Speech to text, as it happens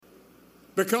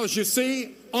Because you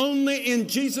see, only in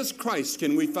Jesus Christ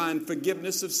can we find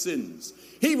forgiveness of sins.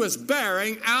 He was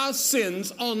bearing our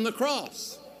sins on the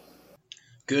cross.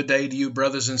 Good day to you,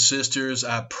 brothers and sisters.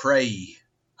 I pray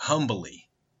humbly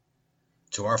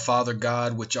to our Father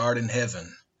God which art in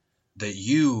heaven that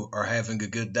you are having a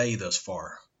good day thus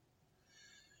far.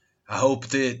 I hope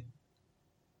that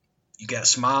you got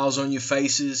smiles on your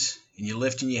faces and you're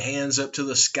lifting your hands up to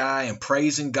the sky and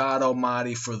praising God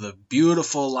Almighty for the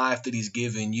beautiful life that He's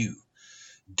given you.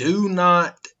 Do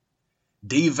not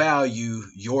devalue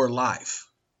your life,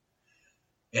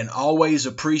 and always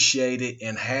appreciate it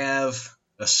and have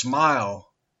a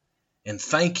smile and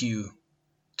thank you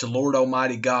to Lord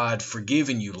Almighty God for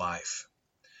giving you life.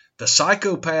 The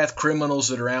psychopath criminals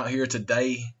that are out here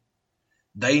today,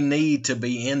 they need to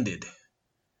be ended.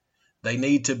 They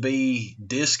need to be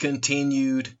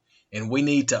discontinued, and we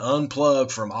need to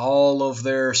unplug from all of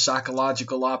their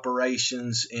psychological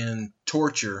operations and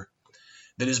torture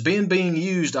that has been being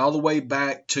used all the way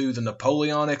back to the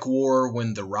Napoleonic War,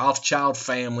 when the Rothschild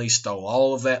family stole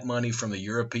all of that money from the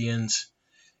Europeans,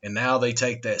 and now they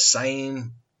take that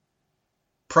same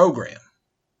program,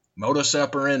 modus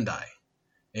operandi,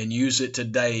 and use it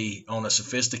today on a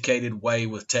sophisticated way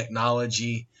with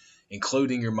technology,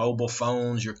 including your mobile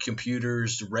phones, your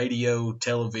computers, radio,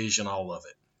 television, all of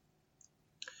it.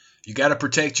 You got to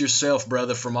protect yourself,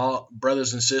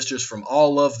 brothers and sisters, from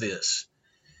all of this,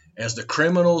 as the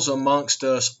criminals amongst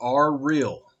us are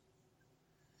real.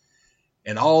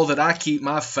 And all that I keep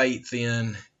my faith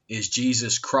in is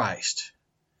Jesus Christ,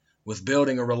 with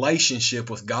building a relationship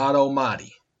with God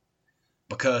Almighty,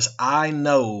 because I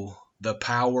know the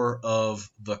power of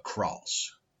the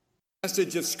cross.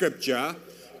 Passage of Scripture,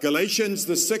 Galatians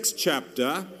the 6th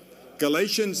chapter,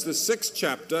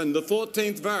 and the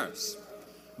 14th verse.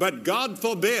 But God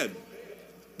forbid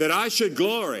that I should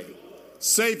glory,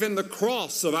 save in the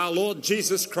cross of our Lord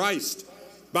Jesus Christ,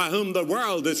 by whom the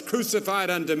world is crucified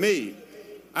unto me,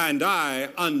 and I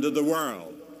unto the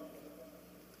world.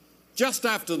 Just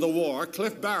after the war,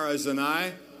 Cliff Barrows and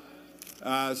I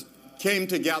came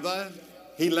together.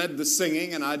 He led the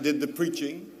singing and I did the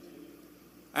preaching.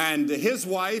 And his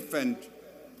wife and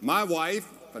my wife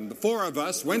and the four of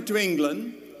us went to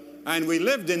England, and we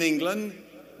lived in England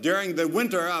during the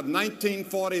winter of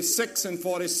 1946 and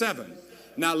 47.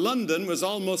 Now, London was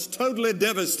almost totally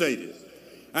devastated.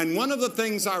 And one of the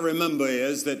things I remember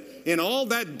is that in all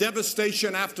that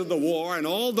devastation after the war and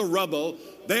all the rubble,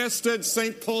 there stood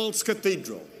St. Paul's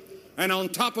Cathedral. And on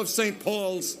top of St.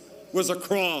 Paul's was a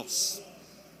cross.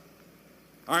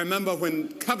 I remember when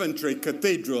Coventry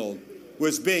Cathedral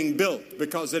was being built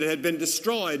because it had been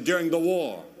destroyed during the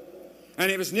war,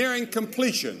 and it was nearing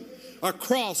completion. A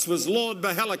cross was lowered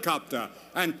by helicopter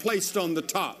and placed on the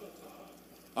top.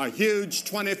 A huge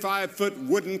 25-foot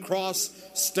wooden cross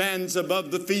stands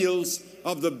above the fields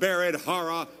of the buried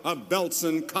horror of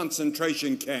Belsen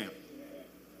concentration camp.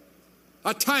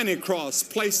 A tiny cross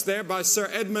placed there by Sir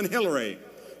Edmund Hillary,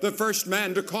 the first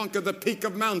man to conquer the peak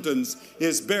of mountains,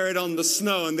 is buried on the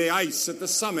snow and the ice at the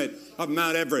summit of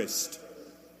Mount Everest.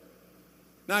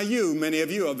 Now many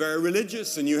of you are very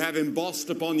religious, and you have embossed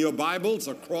upon your Bibles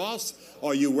a cross,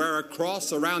 or you wear a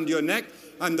cross around your neck.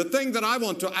 And the thing that I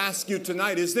want to ask you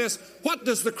tonight is this: what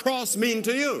does the cross mean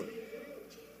to you?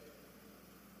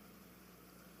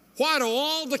 Why do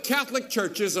all the Catholic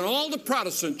churches and all the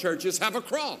Protestant churches have a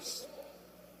cross?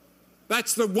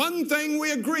 That's the one thing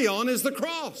we agree on, is the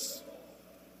cross.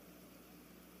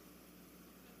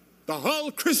 The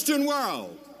whole Christian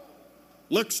world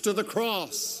looks to the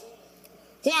cross.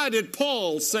 Why did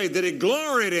Paul say that he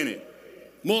gloried in it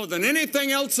more than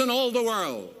anything else in all the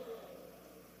world?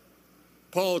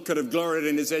 Paul could have gloried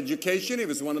in his education. He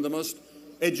was one of the most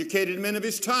educated men of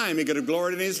his time. He could have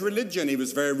gloried in his religion. He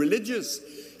was very religious.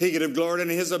 He could have gloried in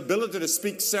his ability to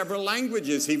speak several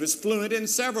languages. He was fluent in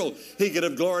several. He could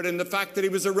have gloried in the fact that he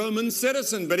was a Roman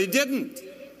citizen, but he didn't.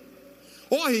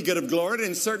 Or he could have gloried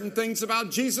in certain things about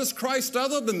Jesus Christ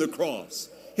other than the cross.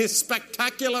 His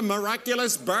spectacular,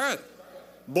 miraculous birth,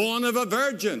 born of a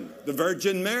virgin, the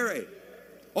Virgin Mary.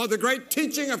 Or the great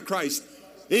teaching of Christ.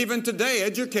 Even today,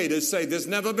 educators say there's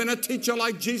never been a teacher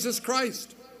like Jesus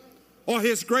Christ. Or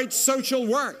his great social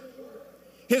work,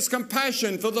 his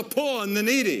compassion for the poor and the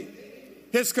needy,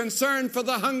 his concern for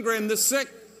the hungry and the sick,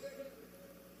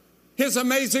 his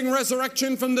amazing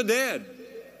resurrection from the dead,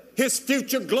 his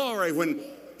future glory when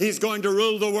he's going to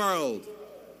rule the world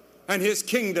and his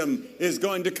kingdom is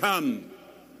going to come.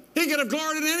 He could have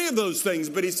gloried in any of those things,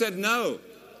 but he said, no,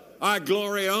 I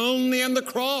glory only in the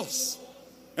cross.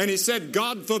 And he said,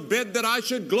 God forbid that I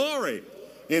should glory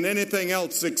in anything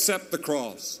else except the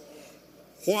cross.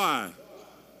 Why?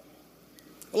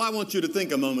 Well, I want you to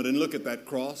think a moment and look at that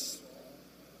cross.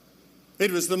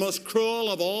 It was the most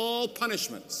cruel of all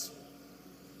punishments,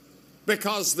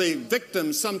 because the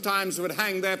victims sometimes would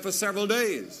hang there for several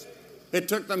days. It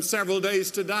took them several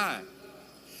days to die.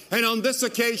 And on this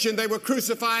occasion, they were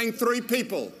crucifying 3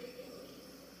 people,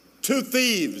 2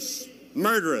 thieves,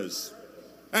 murderers,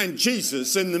 and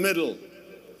Jesus in the middle.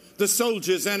 The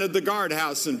soldiers entered the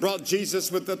guardhouse and brought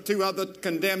Jesus with the 2 other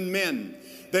condemned men.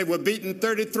 They were beaten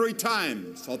 33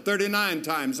 times or 39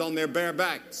 times on their bare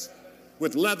backs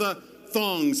with leather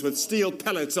thongs with steel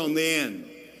pellets on the end.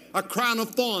 A crown of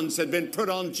thorns had been put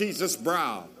on Jesus'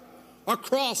 brow. A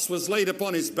cross was laid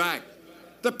upon his back.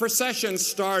 The procession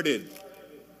started.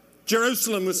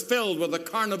 Jerusalem was filled with a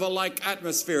carnival-like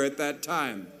atmosphere at that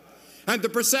time. And the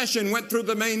procession went through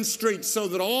the main streets so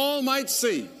that all might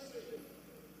see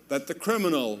that the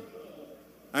criminal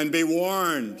and be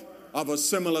warned of a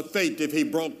similar fate if he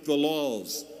broke the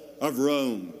laws of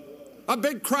Rome. A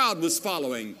big crowd was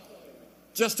following.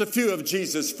 Just a few of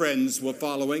Jesus' friends were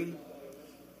following.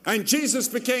 And Jesus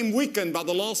became weakened by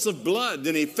the loss of blood,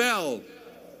 and he fell.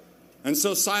 And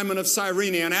so Simon of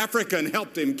Cyrene, an African,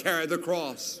 helped him carry the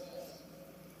cross.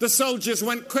 The soldiers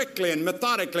went quickly and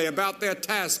methodically about their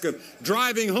task of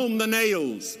driving home the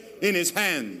nails in his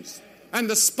hands and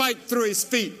the spike through his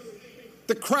feet.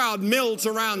 The crowd mills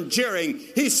around jeering,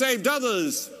 "He saved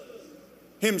others.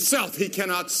 Himself he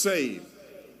cannot save."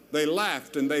 They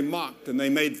laughed and they mocked and they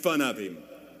made fun of him.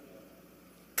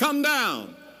 "Come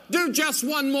down. Do just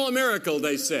one more miracle,"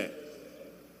 they said.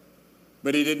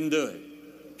 But he didn't do it.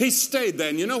 He stayed there.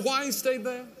 And you know why he stayed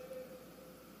there?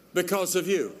 Because of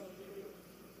you.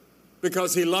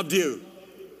 Because he loved you.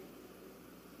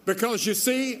 Because you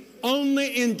see, only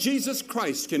in Jesus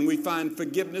Christ can we find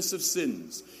forgiveness of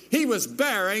sins. He was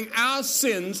bearing our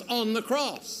sins on the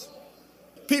cross.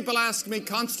 People ask me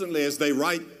constantly as they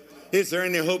write, "Is there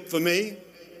any hope for me?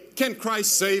 Can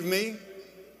Christ save me?"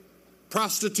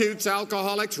 Prostitutes,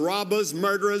 alcoholics, robbers,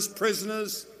 murderers,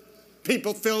 prisoners,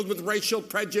 people filled with racial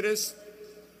prejudice,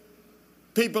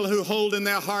 people who hold in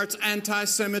their hearts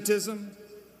anti-Semitism.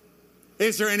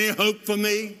 Is there any hope for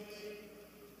me?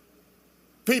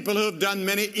 People who have done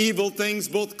many evil things,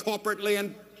 both corporately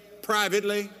and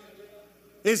privately.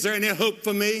 Is there any hope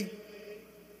for me?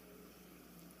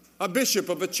 A bishop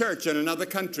of a church in another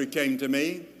country came to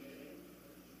me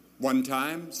one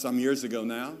time, some years ago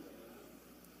now,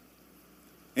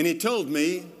 and he told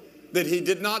me that he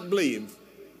did not believe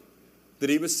that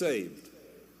he was saved.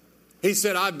 He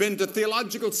said, "I've been to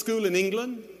theological school in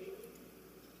England."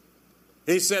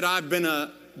 He said, "I've been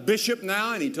a bishop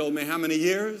now," and he told me how many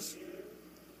years.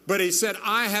 But he said,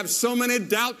 "I have so many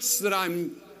doubts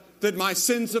that my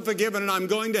sins are forgiven and I'm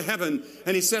going to heaven."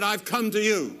 And he said, "I've come to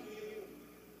you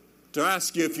to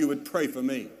ask you if you would pray for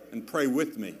me and pray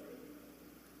with me."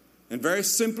 And very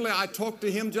simply, I talked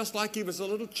to him just like he was a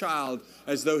little child,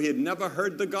 as though he had never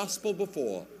heard the gospel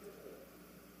before.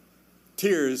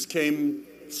 Tears came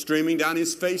streaming down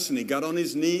his face, and he got on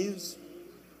his knees,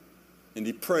 and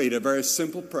he prayed a very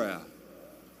simple prayer,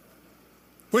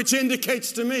 which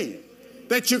indicates to me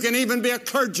that you can even be a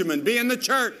clergyman, be in the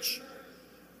church.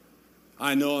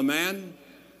 I know a man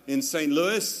in St.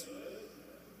 Louis,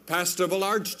 pastor of a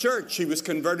large church. He was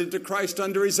converted to Christ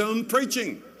under his own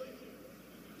preaching.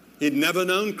 He'd never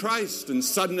known Christ, and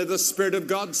suddenly the Spirit of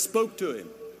God spoke to him.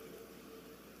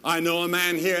 I know a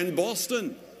man here in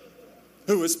Boston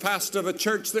who was pastor of a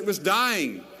church that was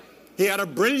dying. He had a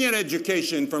brilliant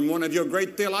education from one of your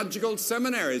great theological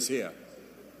seminaries here.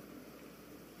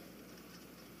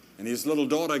 And his little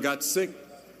daughter got sick,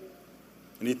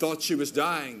 and he thought she was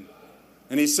dying.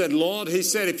 And he said, "Lord," he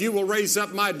said, "if you will raise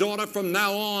up my daughter from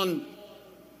now on,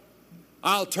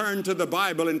 I'll turn to the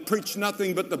Bible and preach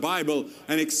nothing but the Bible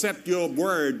and accept your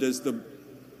word as the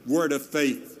word of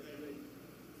faith."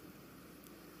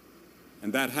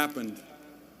 And that happened.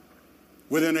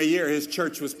 Within a year, his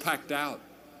church was packed out.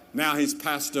 Now he's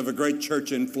pastor of a great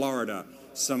church in Florida.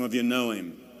 Some of you know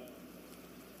him.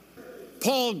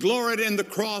 Paul gloried in the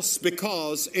cross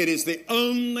because it is the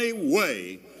only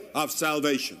way of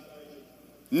salvation.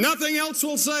 Nothing else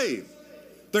will save.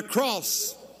 The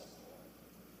cross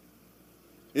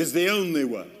is the only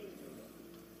way.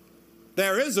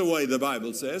 There is a way, the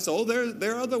Bible says. Oh,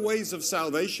 there are other ways of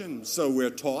salvation, so we're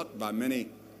taught by many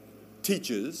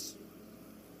teachers,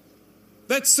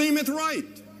 that seemeth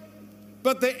right,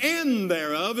 but the end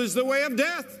thereof is the way of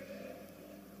death.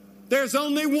 There's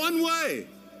only one way,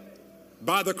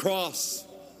 by the cross.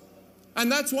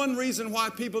 And that's one reason why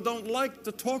people don't like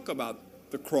to talk about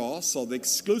the cross or the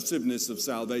exclusiveness of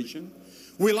salvation.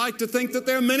 We like to think that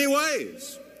there are many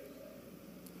ways.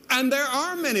 And there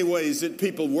are many ways that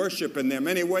people worship, and there are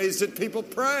many ways that people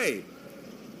pray.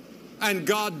 And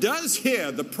God does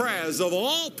hear the prayers of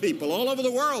all people all over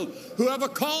the world. Whoever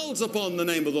calls upon the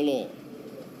name of the Lord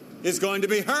is going to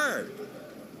be heard.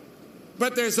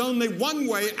 But there's only one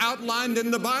way outlined in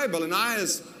the Bible, and I,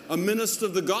 as a minister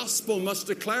of the gospel, must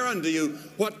declare unto you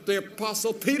what the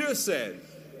Apostle Peter said.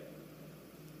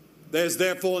 There's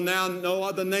therefore now no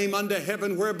other name under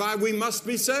heaven whereby we must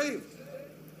be saved.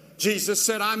 Jesus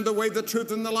said, I'm the way, the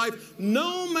truth, and the life.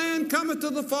 No man cometh to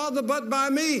the Father but by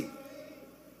me.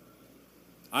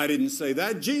 I didn't say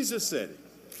that. Jesus said it.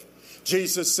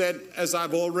 Jesus said, as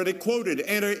I've already quoted,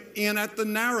 enter in at the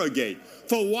narrow gate.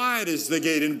 For wide is the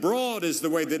gate, and broad is the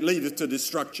way that leadeth to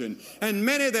destruction. And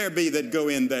many there be that go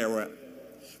in thereof.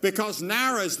 Because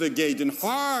narrow is the gate, and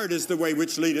hard is the way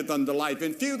which leadeth unto life,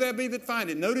 and few there be that find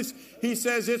it. Notice, he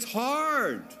says it's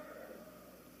hard.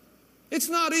 It's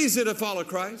not easy to follow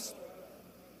Christ.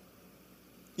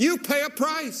 You pay a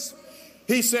price.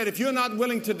 He said, if you're not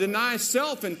willing to deny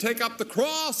self and take up the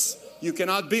cross, you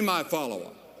cannot be my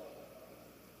follower.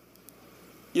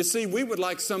 You see, we would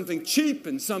like something cheap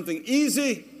and something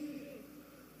easy.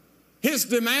 His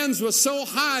demands were so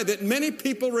high that many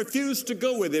people refused to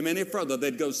go with him any further.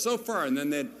 They'd go so far and then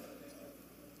they'd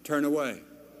turn away.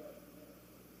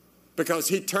 Because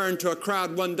he turned to a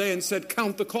crowd one day and said,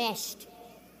 count the cost.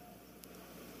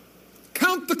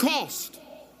 Count the cost.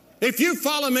 If you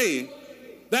follow me,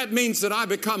 that means that I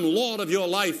become Lord of your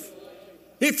life.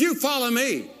 If you follow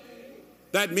me,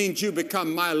 that means you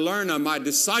become my learner, my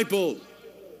disciple,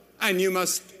 and you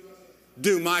must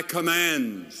do my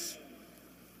commands.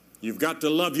 You've got to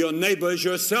love your neighbor as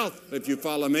yourself if you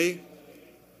follow me.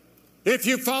 If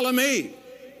you follow me,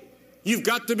 you've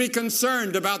got to be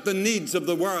concerned about the needs of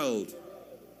the world.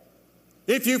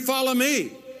 If you follow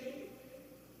me,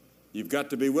 you've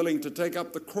got to be willing to take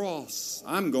up the cross.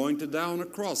 I'm going to die on a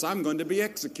cross. I'm going to be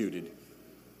executed.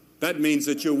 That means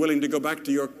that you're willing to go back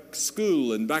to your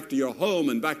school and back to your home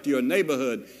and back to your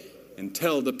neighborhood and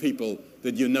tell the people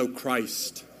that you know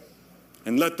Christ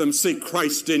and let them see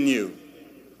Christ in you.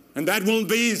 And that won't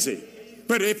be easy.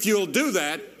 But if you'll do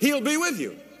that, he'll be with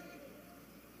you.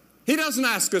 He doesn't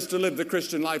ask us to live the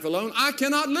Christian life alone. I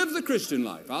cannot live the Christian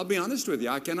life. I'll be honest with you.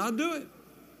 I cannot do it.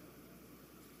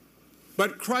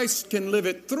 But Christ can live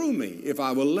it through me if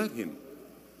I will let him.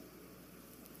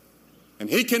 And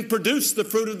he can produce the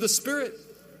fruit of the Spirit.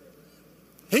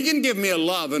 He can give me a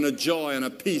love and a joy and a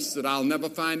peace that I'll never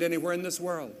find anywhere in this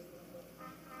world.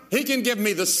 He can give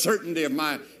me the certainty of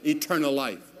my eternal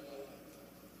life.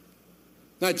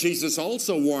 Now, Jesus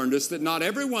also warned us that not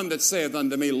everyone that saith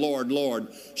unto me, Lord, Lord,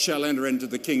 shall enter into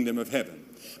the kingdom of heaven,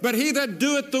 but he that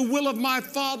doeth the will of my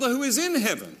Father who is in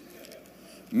heaven.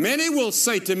 Many will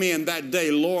say to me in that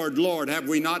day, Lord, Lord, have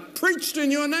we not preached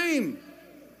in your name?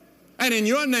 And in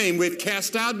your name we've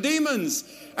cast out demons,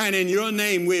 and in your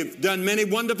name we've done many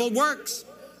wonderful works.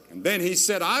 And then he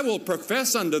said, I will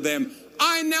profess unto them,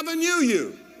 I never knew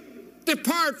you.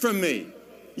 Depart from me,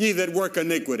 ye that work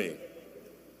iniquity.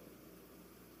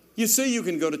 You see, you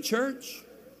can go to church.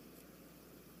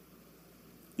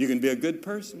 You can be a good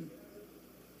person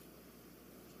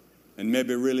and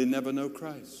maybe really never know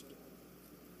Christ.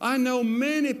 I know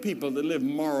many people that live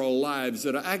moral lives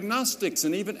that are agnostics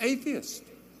and even atheists.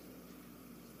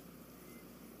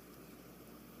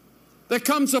 There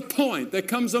comes a point, there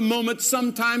comes a moment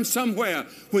sometime, somewhere,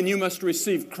 when you must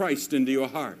receive Christ into your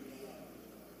heart.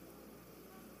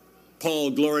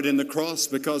 Paul gloried in the cross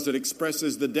because it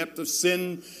expresses the depth of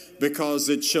sin, because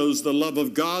it shows the love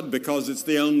of God, because it's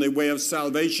the only way of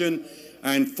salvation,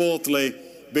 and fourthly,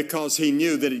 because he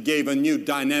knew that it gave a new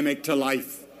dynamic to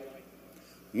life.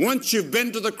 Once you've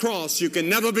been to the cross, you can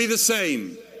never be the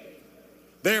same.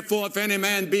 Therefore, if any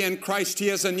man be in Christ, he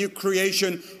is a new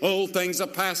creation. Old things are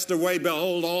passed away.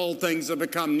 Behold, all things have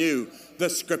become new,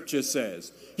 the Scripture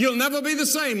says. You'll never be the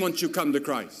same once you come to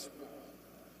Christ.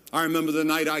 I remember the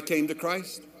night I came to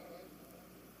Christ.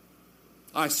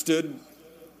 I stood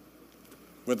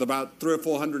with about 300 or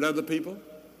 400 other people,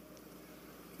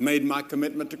 made my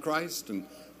commitment to Christ, and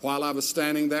while I was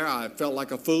standing there, I felt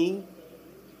like a fool.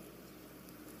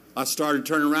 I started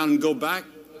turning around and go back.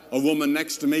 A woman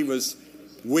next to me was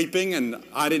weeping, and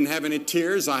I didn't have any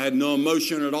tears. I had no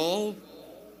emotion at all,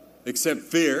 except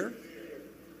fear,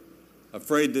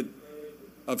 afraid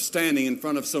of standing in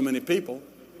front of so many people.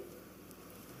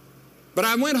 But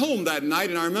I went home that night,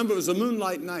 and I remember it was a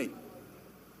moonlight night.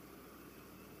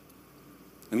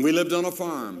 And we lived on a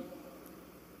farm.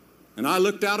 And I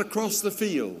looked out across the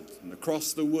field and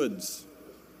across the woods.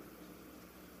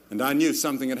 And I knew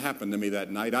something had happened to me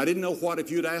that night. I didn't know what. If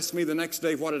you'd asked me the next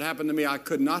day what had happened to me, I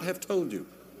could not have told you.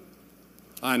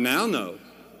 I now know.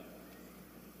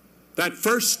 That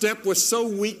first step was so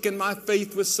weak and my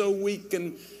faith was so weak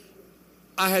and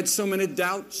I had so many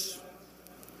doubts.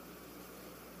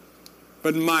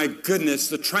 But my goodness,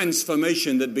 the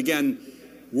transformation that began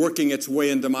working its way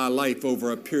into my life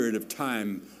over a period of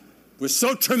time was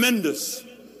so tremendous.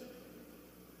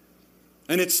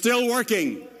 And it's still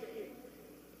working.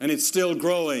 And it's still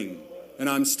growing. And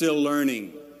I'm still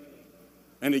learning.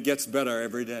 And it gets better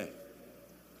every day.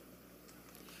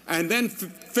 And then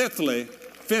fifthly,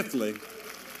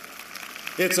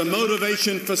 it's a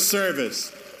motivation for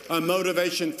service. A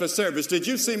motivation for service. Did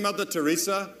you see Mother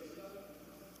Teresa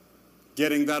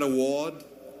getting that award?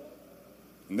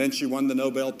 And then she won the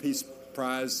Nobel Peace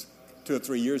Prize 2 or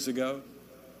 3 years ago.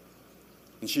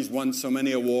 And she's won so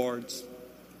many awards.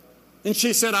 And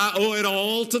she said, I owe it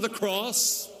all to the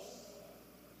cross.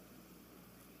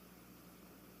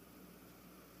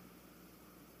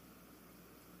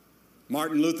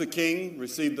 Martin Luther King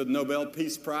received the Nobel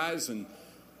Peace Prize, and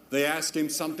they asked him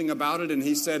something about it, and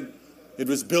he said, it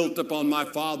was built upon my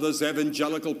father's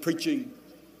evangelical preaching.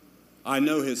 I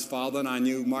know his father, and I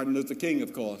knew Martin Luther King,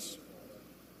 of course.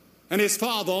 And his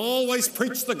father always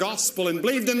preached the gospel and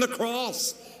believed in the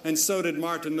cross, and so did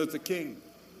Martin Luther King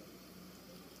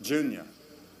Jr.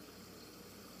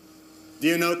 Do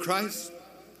you know Christ?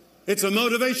 It's a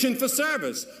motivation for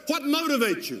service. What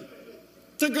motivates you?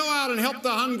 To go out and help the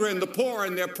hungry and the poor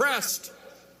and the oppressed.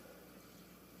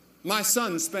 My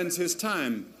son spends his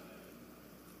time,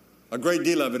 a great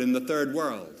deal of it, in the third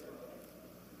world,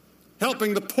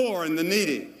 helping the poor and the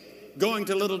needy, going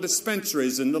to little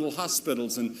dispensaries and little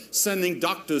hospitals and sending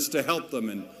doctors to help them.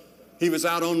 And he was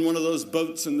out on one of those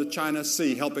boats in the China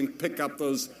Sea helping pick up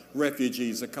those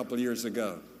refugees a couple years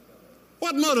ago.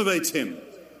 What motivates him?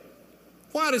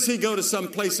 Why does he go to some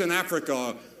place in Africa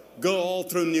or go all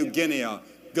through New Guinea or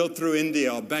go through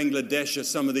India or Bangladesh or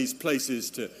some of these places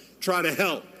to try to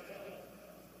help?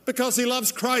 Because he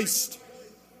loves Christ.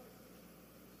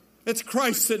 It's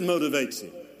Christ that motivates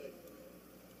him.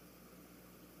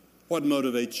 What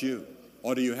motivates you?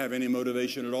 Or do you have any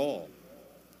motivation at all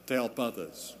to help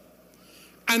others?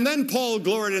 And then Paul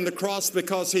gloried in the cross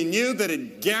because he knew that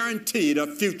it guaranteed a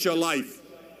future life.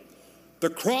 The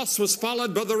cross was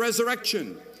followed by the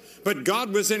resurrection. But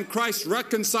God was in Christ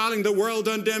reconciling the world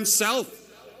unto himself.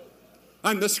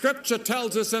 And the scripture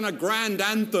tells us in a grand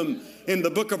anthem in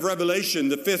the book of Revelation,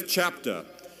 the 5th chapter.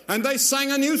 And they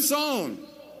sang a new song,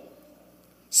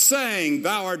 saying,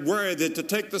 Thou art worthy to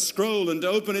take the scroll and to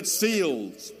open its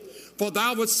seals. For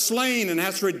thou wast slain and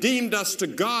hast redeemed us to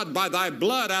God by thy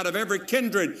blood out of every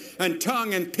kindred and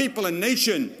tongue and people and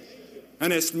nation,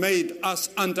 and hast made us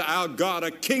unto our God a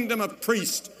kingdom of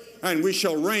priests, and we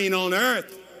shall reign on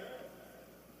earth.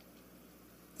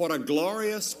 What a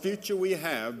glorious future we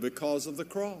have because of the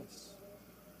cross.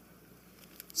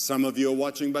 Some of you are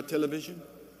watching by television.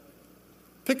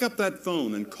 Pick up that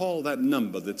phone and call that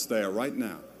number that's there right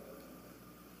now.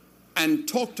 And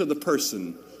talk to the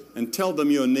person and tell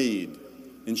them your need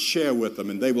and share with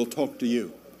them, and they will talk to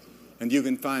you. And you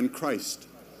can find Christ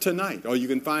tonight, or you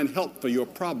can find help for your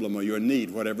problem or your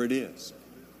need, whatever it is.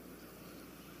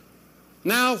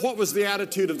 Now, what was the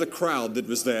attitude of the crowd that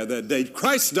was there that day?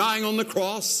 Christ dying on the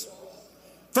cross.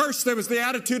 First, there was the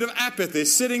attitude of apathy.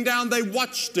 Sitting down, they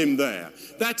watched him there.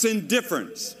 That's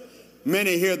indifference.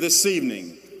 Many here this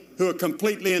evening who are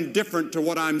completely indifferent to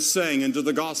what I'm saying and to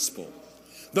the gospel.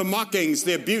 The mockings,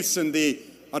 the abuse, and the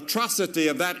atrocity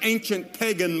of that ancient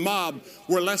pagan mob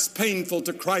were less painful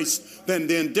to Christ than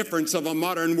the indifference of a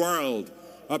modern world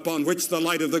upon which the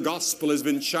light of the gospel has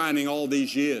been shining all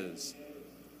these years.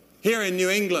 Here in New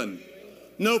England,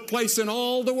 no place in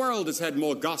all the world has had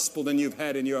more gospel than you've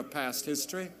had in your past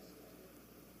history.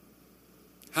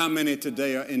 How many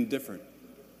today are indifferent?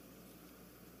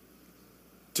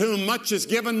 To whom much is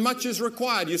given, much is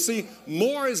required. You see,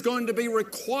 more is going to be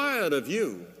required of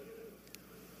you.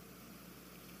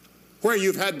 Where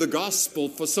you've had the gospel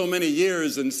for so many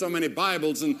years and so many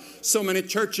Bibles and so many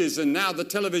churches and now the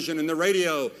television and the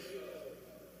radio,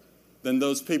 than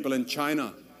those people in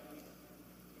China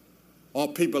or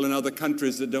people in other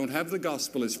countries that don't have the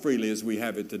gospel as freely as we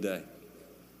have it today.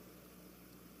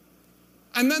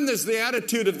 And then there's the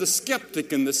attitude of the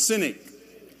skeptic and the cynic.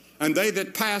 And they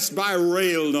that passed by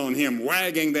railed on him,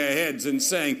 wagging their heads and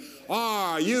saying,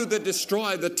 you that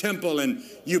destroy the temple and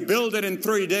you build it in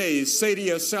 3 days, say to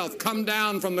yourself, come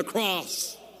down from the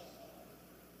cross.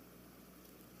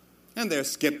 And there are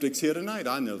skeptics here tonight,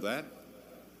 I know that.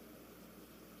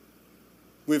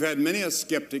 We've had many a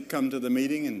skeptic come to the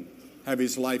meeting and have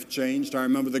his life changed. I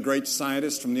remember the great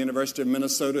scientist from the University of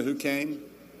Minnesota who came.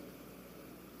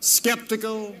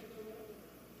 Skeptical.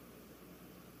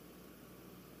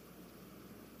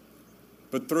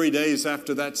 But 3 days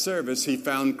after that service, he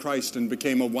found Christ and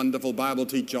became a wonderful Bible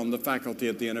teacher on the faculty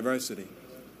at the university.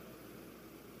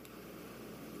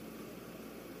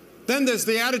 Then there's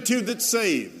the attitude that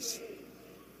saves.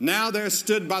 Now there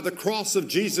stood by the cross of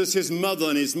Jesus his mother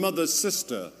and his mother's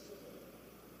sister.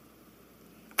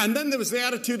 And then there was the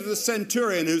attitude of the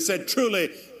centurion who said,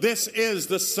 truly, this is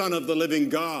the Son of the living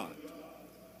God.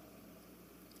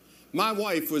 My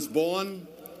wife was born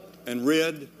and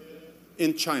reared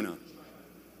in China.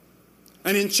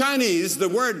 And in Chinese, the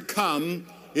word come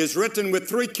is written with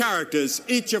 3 characters,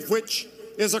 each of which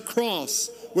is a cross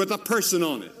with a person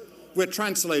on it. We're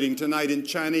translating tonight in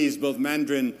Chinese, both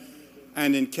Mandarin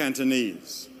and in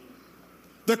Cantonese.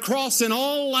 The cross in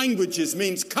all languages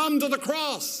means come to the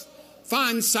cross,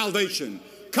 find salvation.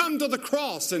 Come to the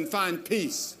cross and find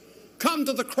peace. Come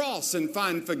to the cross and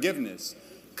find forgiveness.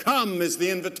 Come is the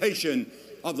invitation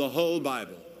of the whole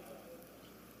Bible.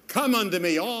 Come unto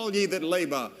me, all ye that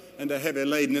labor and are heavy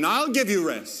laden, and I'll give you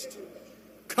rest.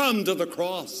 Come to the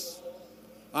cross.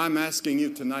 I'm asking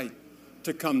you tonight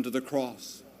to come to the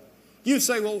cross. You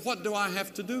say, well, what do I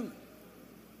have to do?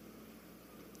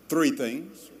 3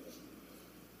 things.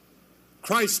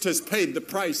 Christ has paid the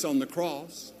price on the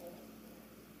cross.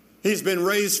 He's been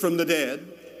raised from the dead.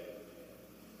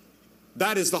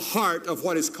 That is the heart of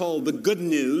what is called the good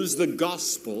news, the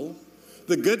gospel.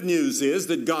 The good news is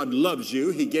that God loves you.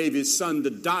 He gave his Son to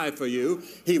die for you.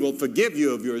 He will forgive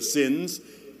you of your sins.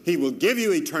 He will give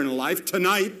you eternal life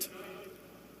tonight.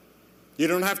 You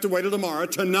don't have to wait till tomorrow.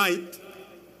 Tonight.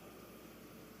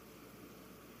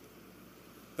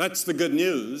 That's the good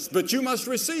news, but you must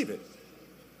receive it.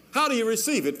 How do you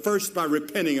receive it? First, by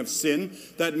repenting of sin.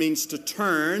 That means to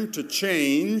turn, to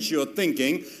change your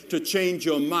thinking, to change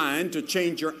your mind, to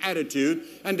change your attitude,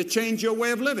 and to change your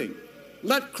way of living.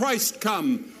 Let Christ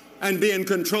come and be in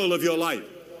control of your life.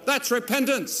 That's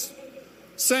repentance.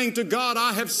 Saying to God,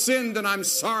 I have sinned and I'm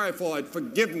sorry for it.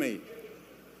 Forgive me.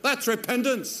 That's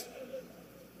repentance.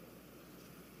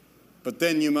 But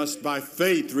then you must by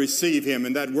faith receive him,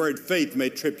 and that word faith may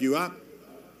trip you up.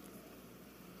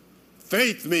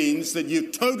 Faith means that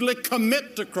you totally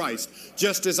commit to Christ.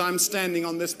 Just as I'm standing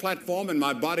on this platform and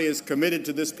my body is committed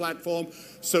to this platform,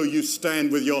 so you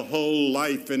stand with your whole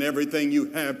life and everything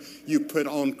you have, you put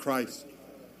on Christ.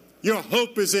 Your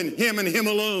hope is in him and him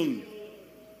alone.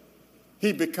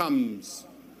 He becomes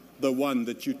the one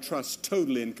that you trust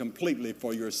totally and completely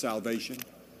for your salvation.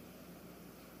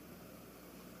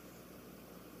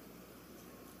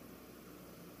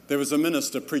 There was a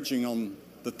minister preaching on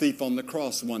the thief on the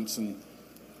cross once, and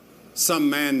some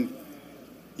man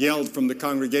yelled from the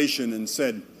congregation and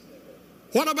said,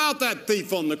 "What about that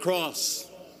thief on the cross?"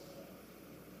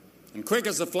 And quick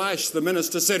as a flash, the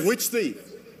minister said, "Which thief?"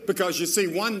 Because you see,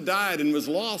 one died and was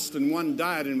lost, and one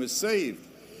died and was saved.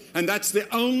 And that's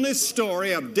the only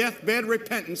story of deathbed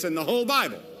repentance in the whole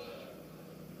Bible.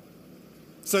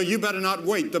 So you better not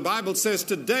wait. The Bible says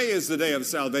today is the day of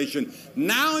salvation.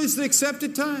 Now is the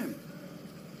accepted time.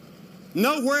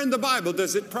 Nowhere in the Bible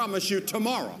does it promise you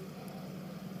tomorrow.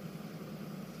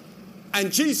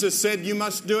 And Jesus said you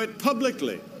must do it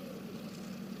publicly.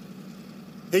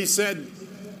 He said,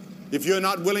 if you're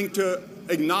not willing to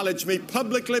acknowledge me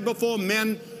publicly before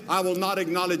men, I will not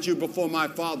acknowledge you before my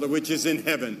Father which is in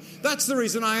heaven. That's the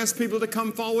reason I ask people to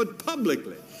come forward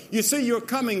publicly. You see, your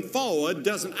coming forward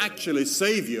doesn't actually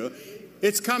save you.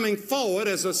 It's coming forward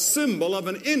as a symbol of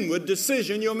an inward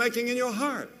decision you're making in your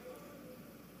heart.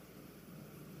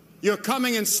 You're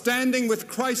coming and standing with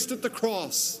Christ at the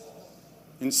cross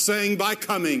and saying, by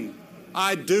coming,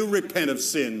 I do repent of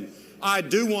sin. I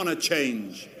do want to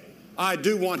change. I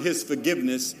do want his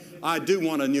forgiveness. I do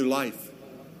want a new life.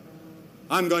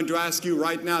 I'm going to ask you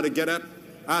right now to get up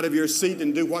out of your seat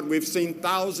and do what we've seen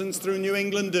thousands through New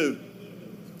England do.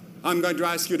 I'm going to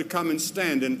ask you to come and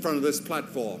stand in front of this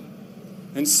platform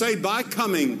and say, by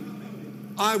coming,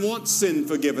 I want sin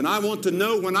forgiven. I want to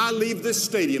know when I leave this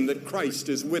stadium that Christ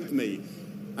is with me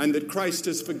and that Christ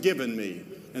has forgiven me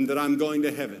and that I'm going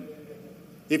to heaven.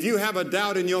 If you have a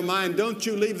doubt in your mind, don't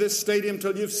you leave this stadium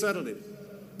till you've settled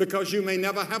it, because you may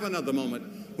never have another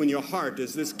moment when your heart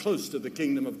is this close to the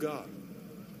kingdom of God.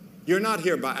 You're not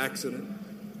here by accident.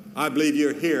 I believe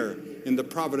you're here in the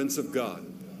providence of God.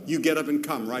 You get up and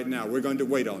come right now. We're going to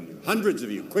wait on you. Hundreds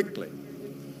of you, quickly.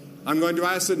 I'm going to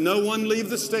ask that no one leave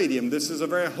the stadium. This is a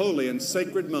very holy and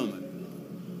sacred moment.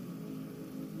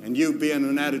 And you be in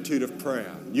an attitude of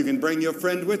prayer. You can bring your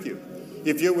friend with you.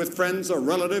 If you're with friends or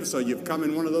relatives or you've come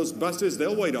in one of those buses,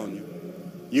 they'll wait on you.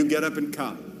 You get up and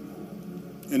come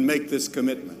and make this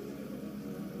commitment.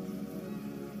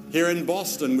 Here in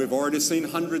Boston, we've already seen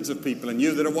hundreds of people. And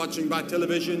you that are watching by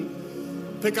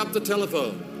television, pick up the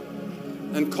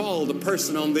telephone and call the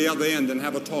person on the other end and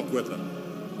have a talk with them.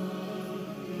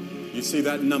 You see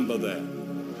that number there?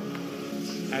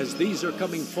 As these are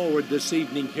coming forward this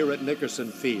evening here at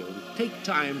Nickerson Field, take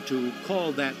time to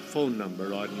call that phone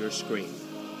number on your screen.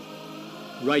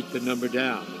 Write the number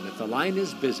down, and if the line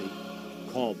is busy,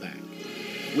 call back.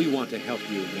 We want to help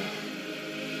you now.